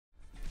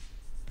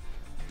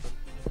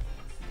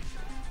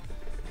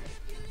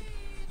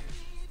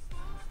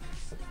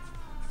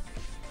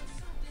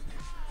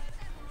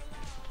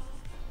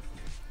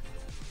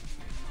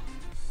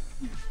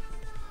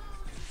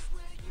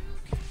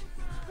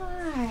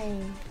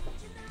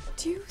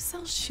Do you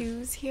sell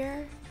shoes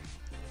here?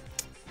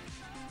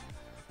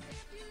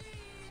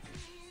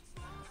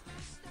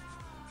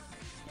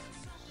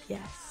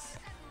 Yes.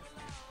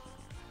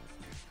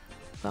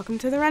 Welcome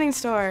to the running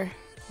store.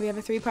 We have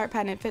a 3-part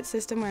patented fit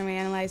system where we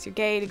analyze your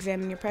gait,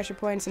 examine your pressure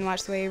points, and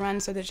watch the way you run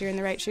so that you're in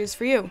the right shoes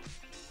for you.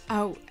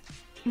 Oh,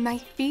 my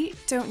feet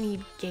don't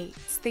need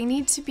gaits. They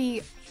need to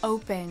be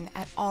open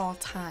at all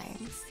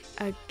times.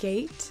 A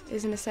gait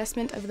is an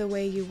assessment of the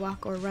way you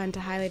walk or run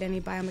to highlight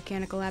any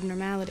biomechanical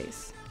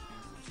abnormalities.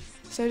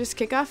 So just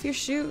kick off your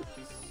shoes.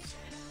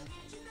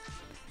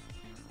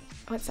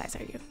 What size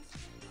are you?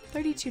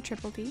 32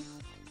 triple D.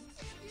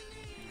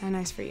 How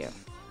nice for you.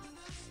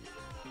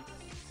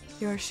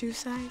 Your shoe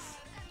size?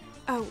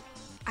 Oh,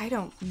 I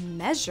don't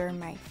measure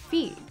my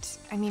feet.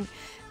 I mean,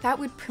 that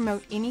would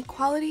promote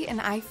inequality, and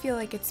I feel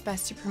like it's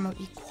best to promote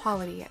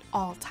equality at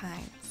all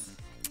times.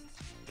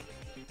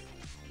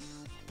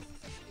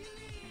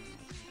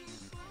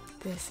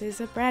 This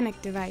is a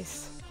Brannick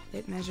device.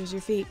 It measures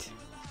your feet.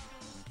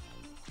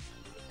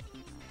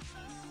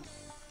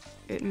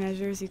 It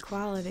measures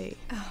equality.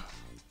 Oh.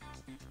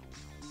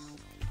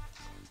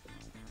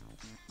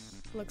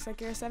 Looks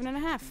like you're a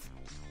 7.5.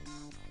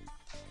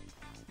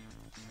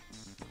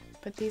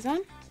 Put these on.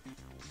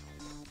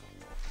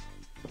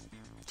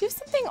 Do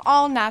something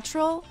all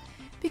natural,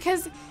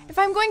 because if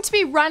I'm going to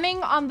be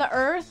running on the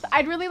earth,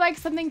 I'd really like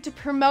something to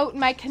promote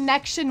my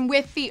connection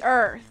with the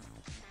earth.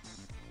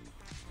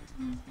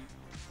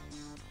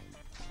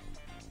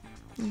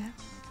 No.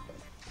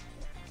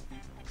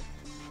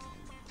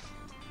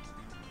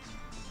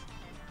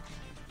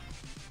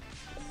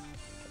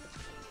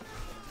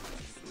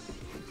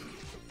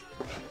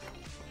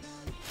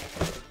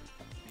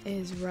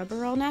 Is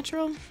rubber all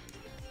natural?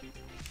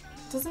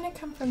 Doesn't it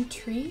come from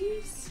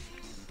trees?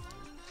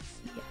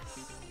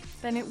 Yes.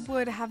 Then it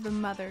would have the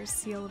mother's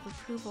seal of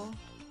approval.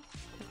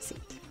 Have a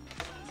seat.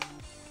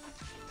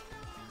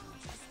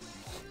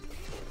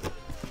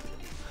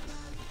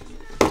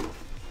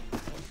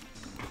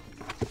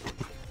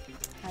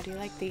 How do you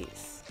like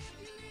these?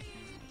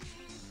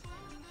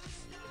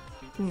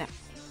 No.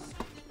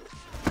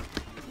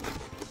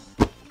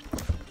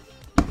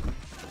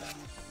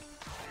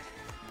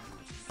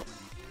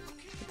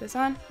 Put this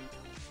on.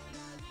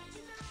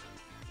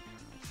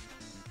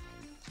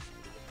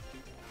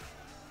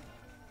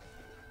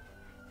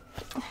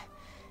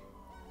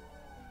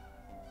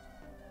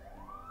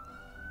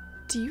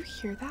 Do you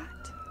hear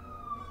that?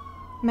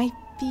 My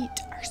feet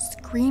are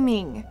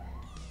screaming.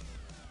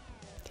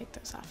 Take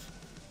those off.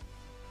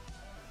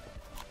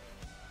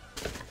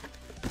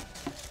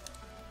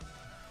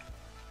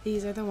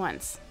 These are the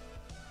ones.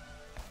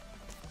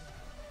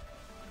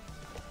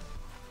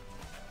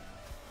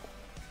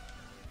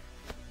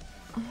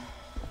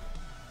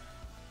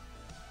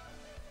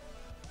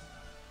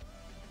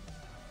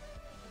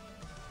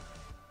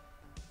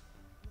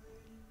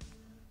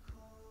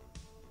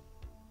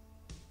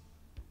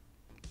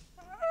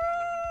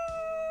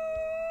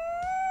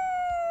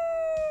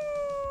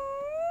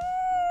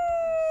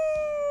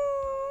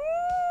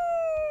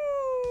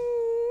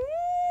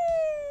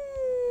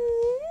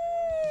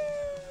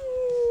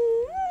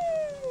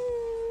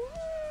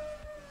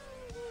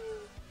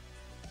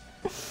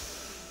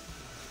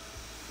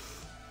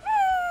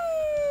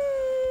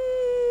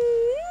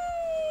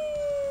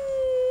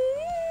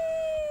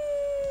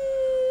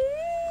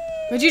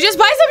 Would you just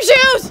buy some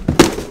shoes?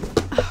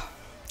 Oh,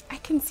 I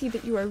can see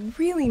that you are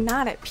really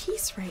not at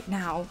peace right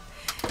now.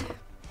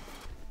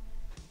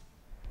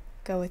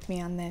 Go with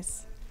me on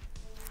this.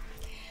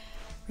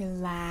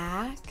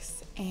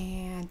 Relax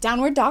and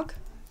downward dog.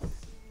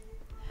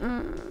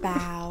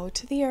 Bow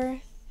to the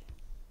earth.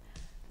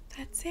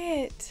 That's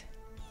it.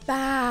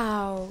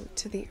 Bow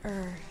to the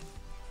earth.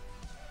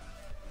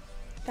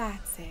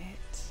 That's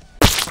it.